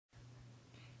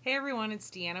Hey everyone, it's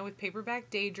Deanna with Paperback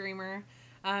Daydreamer.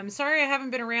 Sorry I haven't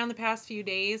been around the past few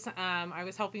days. I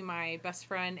was helping my best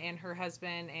friend and her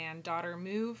husband and daughter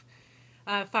move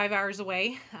 5 hours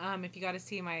away. If you got to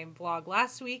see my vlog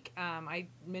last week, I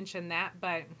mentioned that.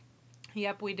 But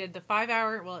yep, we did the 5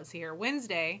 hour, well, let's see here,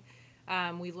 Wednesday.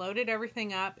 We loaded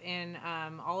everything up in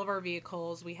all of our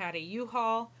vehicles. We had a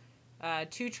U-Haul,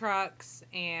 2 trucks,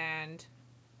 and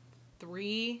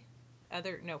three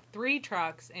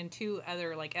trucks and two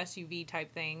other like SUV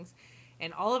type things,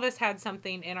 and all of us had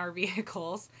something in our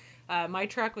vehicles. My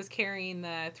truck was carrying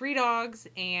the 3 dogs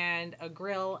and a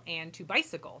grill and 2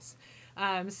 bicycles.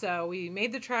 So we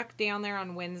made the truck down there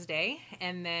on Wednesday,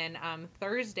 and then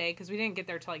Thursday, because we didn't get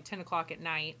there till like 10 o'clock at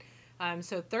night.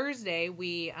 So Thursday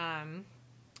we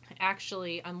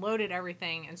actually unloaded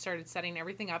everything and started setting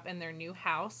everything up in their new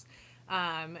house.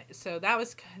 So that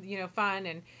was, fun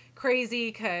and crazy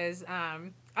because I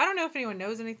don't know if anyone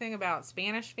knows anything about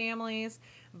Spanish families,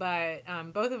 but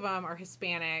both of them are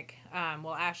Hispanic.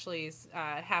 Well, Ashley's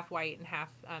half white and half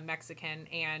Mexican,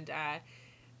 and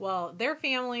well, their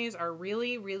families are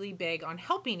really, really big on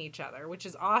helping each other, which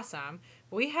is awesome.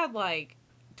 We had like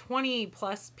 20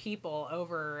 plus people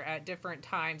over at different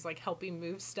times, like helping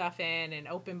move stuff in and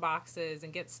open boxes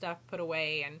and get stuff put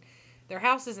away. And their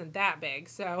house isn't that big,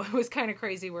 so it was kind of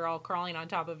crazy. We're all crawling on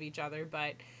top of each other,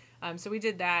 but so we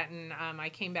did that, and I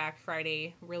came back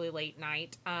Friday really late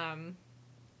night.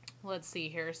 Let's see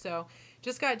here. So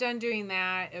just got done doing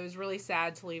that. It was really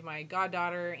sad to leave my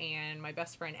goddaughter and my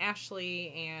best friend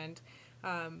Ashley, and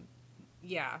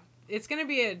yeah, it's going to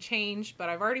be a change, but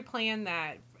I've already planned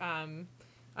that I'm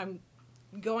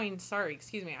going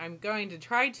to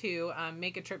try to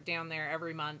make a trip down there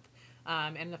every month.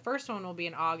 And the first one will be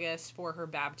in August for her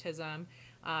baptism.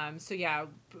 So yeah,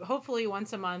 hopefully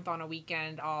once a month on a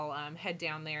weekend, I'll head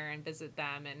down there and visit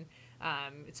them. And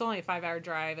it's only a 5 hour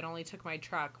drive. It only took my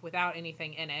truck without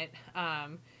anything in it,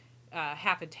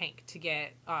 half a tank to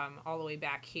get all the way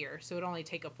back here. So it only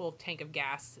take a full tank of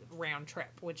gas round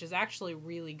trip, which is actually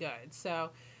really good. So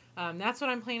that's what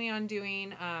I'm planning on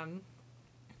doing.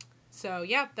 So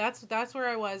yeah, that's where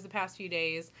I was the past few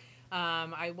days.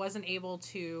 I wasn't able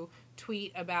to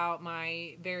tweet about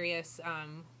my various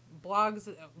blogs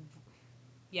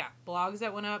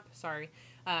that went up. Sorry.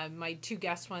 My 2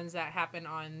 guest ones that happened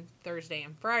on Thursday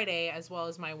and Friday, as well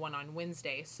as my one on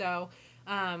Wednesday. So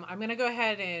I'm going to go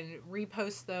ahead and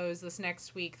repost those this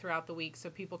next week throughout the week so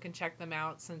people can check them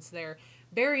out since they're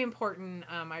very important.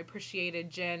 I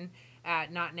appreciated Jen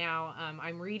at Not Now.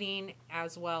 I'm reading,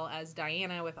 as well as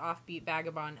Diana with Offbeat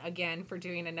Vagabond, again for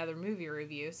doing another movie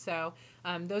review. So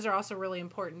those are also really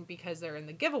important because they're in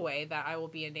the giveaway that I will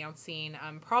be announcing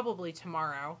probably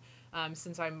tomorrow,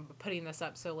 since I'm putting this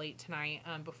up so late tonight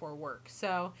before work.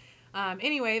 So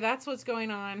anyway, that's what's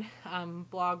going on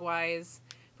blog-wise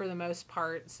for the most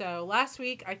part. So last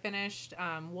week I finished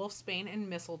Wolfsbane and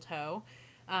Mistletoe.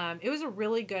 It was a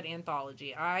really good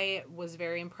anthology. I was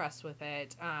very impressed with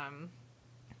it.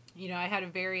 I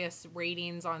had various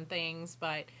ratings on things,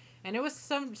 and it was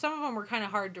some of them were kind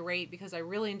of hard to rate because I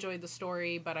really enjoyed the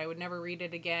story, but I would never read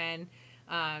it again.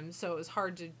 So it was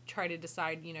hard to try to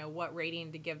decide, what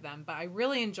rating to give them, but I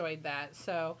really enjoyed that.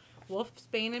 So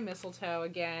Wolfsbane and Mistletoe,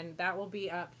 again, that will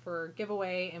be up for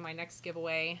giveaway in my next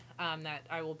giveaway that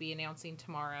I will be announcing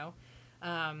tomorrow.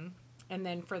 And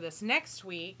then for this next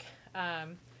week,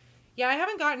 yeah, I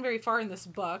haven't gotten very far in this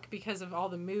book because of all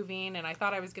the moving, and I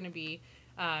thought I was going to be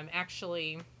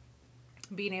actually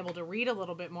being able to read a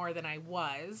little bit more than I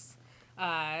was,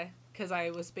 because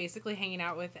I was basically hanging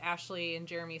out with Ashley and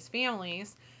Jeremy's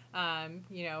families,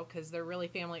 because they're really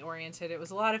family oriented. It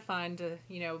was a lot of fun to,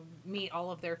 meet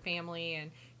all of their family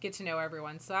and get to know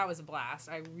everyone. So that was a blast.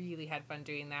 I really had fun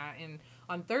doing that. And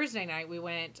on Thursday night,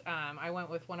 I went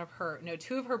with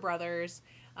two of her brothers,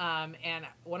 and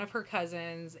one of her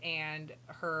cousins and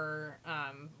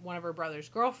one of her brother's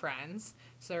girlfriends.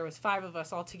 So there was 5 of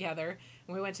us all together,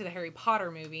 and we went to the Harry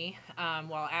Potter movie,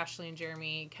 while Ashley and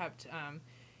Jeremy kept,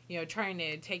 trying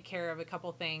to take care of a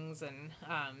couple things and,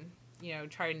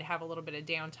 trying to have a little bit of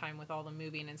downtime with all the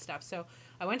moving and stuff. So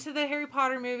I went to the Harry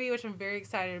Potter movie, which I'm very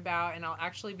excited about, and I'll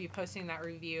actually be posting that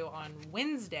review on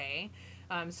Wednesday.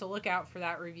 So look out for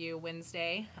that review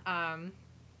Wednesday.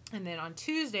 And then on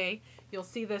Tuesday, you'll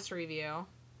see this review.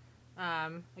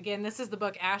 Again, this is the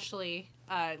book Ashley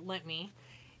lent me,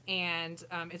 and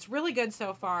it's really good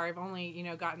so far. I've only,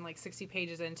 gotten like 60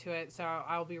 pages into it, so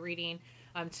I'll be reading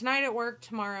tonight at work,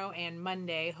 tomorrow, and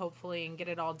Monday, hopefully, and get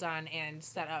it all done and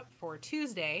set up for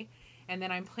Tuesday. And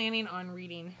then I'm planning on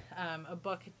reading a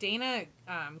book Dana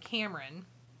Cameron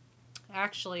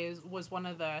actually was one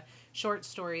of the short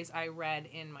stories I read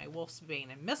in my Wolf's Bane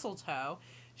and Mistletoe.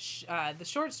 The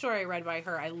short story I read by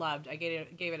her, I loved. I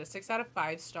gave it a 6 out of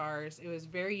 5 stars. It was a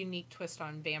very unique twist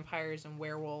on vampires and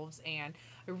werewolves, and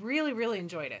I really, really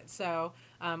enjoyed it. So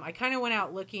I kind of went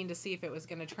out looking to see if it was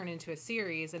going to turn into a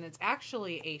series, and it's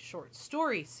actually a short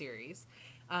story series.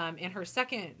 In her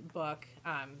second book,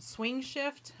 Swing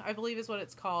Shift, I believe is what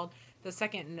it's called, the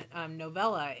second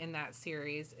novella in that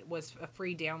series was a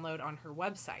free download on her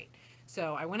website.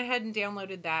 So I went ahead and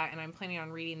downloaded that, and I'm planning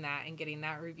on reading that and getting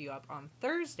that review up on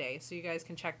Thursday, so you guys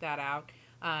can check that out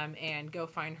and go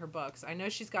find her books. I know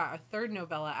she's got a third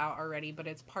novella out already, but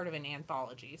it's part of an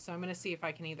anthology. So I'm going to see if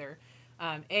I can either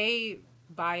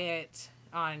buy it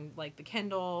on like the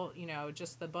Kindle,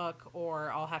 just the book,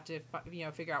 or I'll have to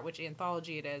figure out which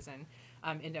anthology it is and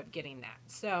end up getting that.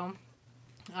 So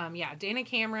yeah, Dana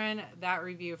Cameron, that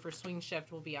review for Swing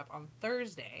Shift will be up on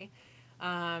Thursday.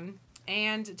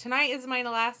 And tonight is my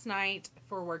last night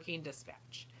for working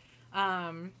dispatch.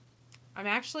 I'm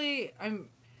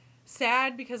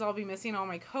sad because I'll be missing all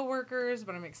my coworkers,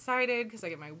 but I'm excited because I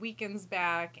get my weekends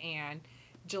back, and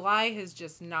July has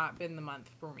just not been the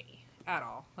month for me at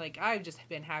all. Like, I've just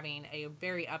been having a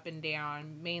very up and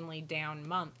down, mainly down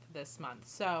month this month.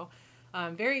 So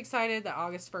I'm very excited that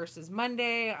August 1st is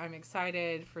Monday. I'm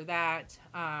excited for that.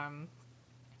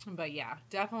 But yeah,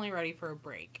 definitely ready for a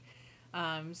break.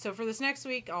 So for this next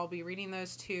week, I'll be reading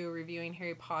those two, reviewing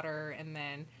Harry Potter, and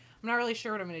then I'm not really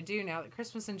sure what I'm going to do now that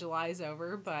Christmas in July is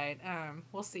over, but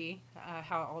we'll see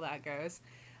how all that goes.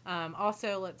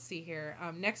 Also, let's see here.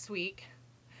 Next week,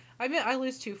 I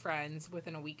lose 2 friends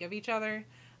within a week of each other.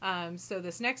 So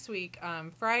this next week,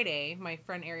 Friday, my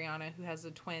friend Ariana, who has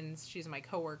the twins, she's my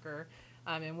coworker,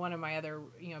 and one of my other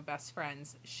best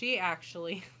friends, she's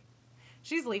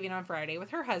leaving on Friday with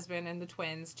her husband and the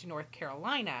twins to North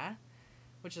Carolina,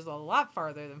 which is a lot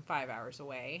farther than 5 hours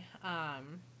away.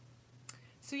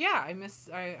 So yeah, I'm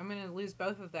going to lose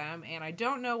both of them, and I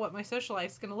don't know what my social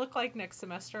life is going to look like next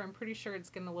semester. I'm pretty sure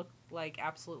it's going to look like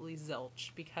absolutely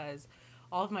zilch because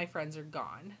all of my friends are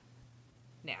gone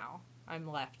now. I'm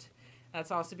left. That's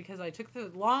also because I took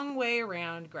the long way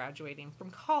around graduating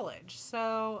from college.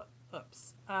 So,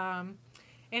 oops.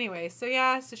 Anyway, so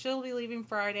yeah, so she'll be leaving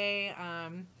Friday.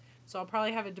 So I'll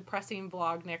probably have a depressing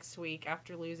vlog next week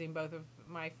after losing both of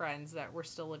my friends that were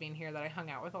still living here that I hung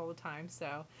out with all the time.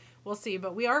 So we'll see.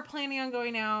 But we are planning on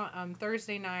going out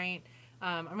Thursday night.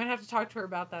 I'm going to have to talk to her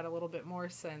about that a little bit more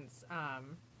since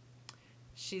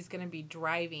she's going to be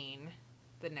driving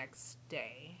the next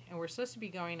day. And we're supposed to be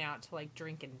going out to like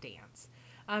drink and dance.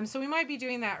 So we might be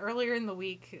doing that earlier in the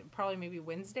week, probably maybe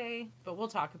Wednesday. But we'll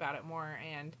talk about it more,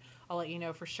 and I'll let you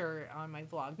know for sure on my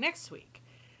vlog next week.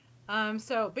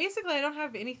 So basically I don't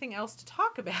have anything else to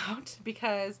talk about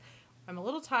because I'm a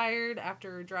little tired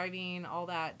after driving all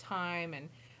that time, and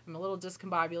I'm a little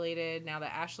discombobulated now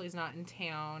that Ashley's not in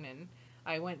town, and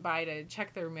I went by to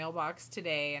check their mailbox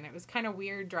today, and it was kind of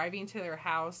weird driving to their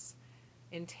house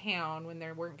in town when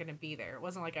they weren't going to be there. It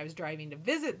wasn't like I was driving to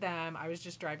visit them. I was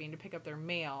just driving to pick up their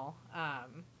mail.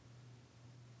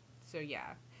 So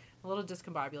yeah, a little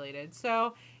discombobulated.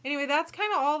 So anyway, that's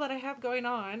kind of all that I have going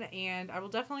on, and I will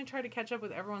definitely try to catch up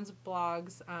with everyone's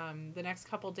blogs the next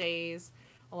couple days,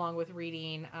 along with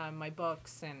reading my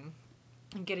books and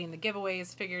getting the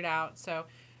giveaways figured out. So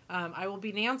I will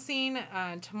be announcing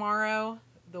tomorrow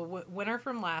the winner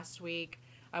from last week.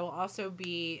 I will also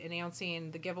be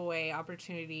announcing the giveaway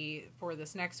opportunity for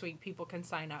this next week. People can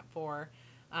sign up for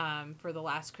the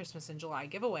last Christmas in July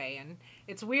giveaway. And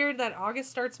it's weird that August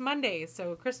starts Monday,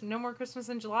 so no more Christmas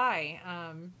in July.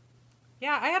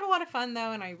 Yeah, I had a lot of fun,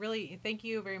 though, and I really thank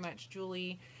you very much,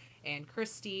 Julie and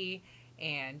Christy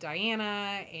and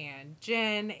Diana and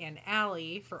Jen and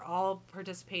Allie, for all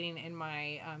participating in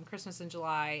my Christmas in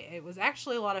July. It was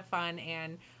actually a lot of fun,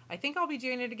 and I think I'll be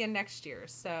doing it again next year.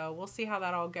 So we'll see how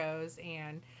that all goes.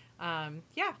 And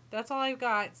yeah, that's all I've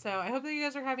got. So I hope that you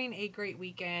guys are having a great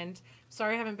weekend.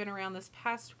 Sorry I haven't been around this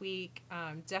past week.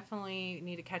 Definitely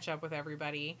need to catch up with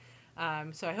everybody.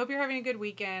 So I hope you're having a good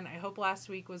weekend. I hope last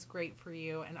week was great for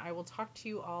you, and I will talk to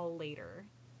you all later.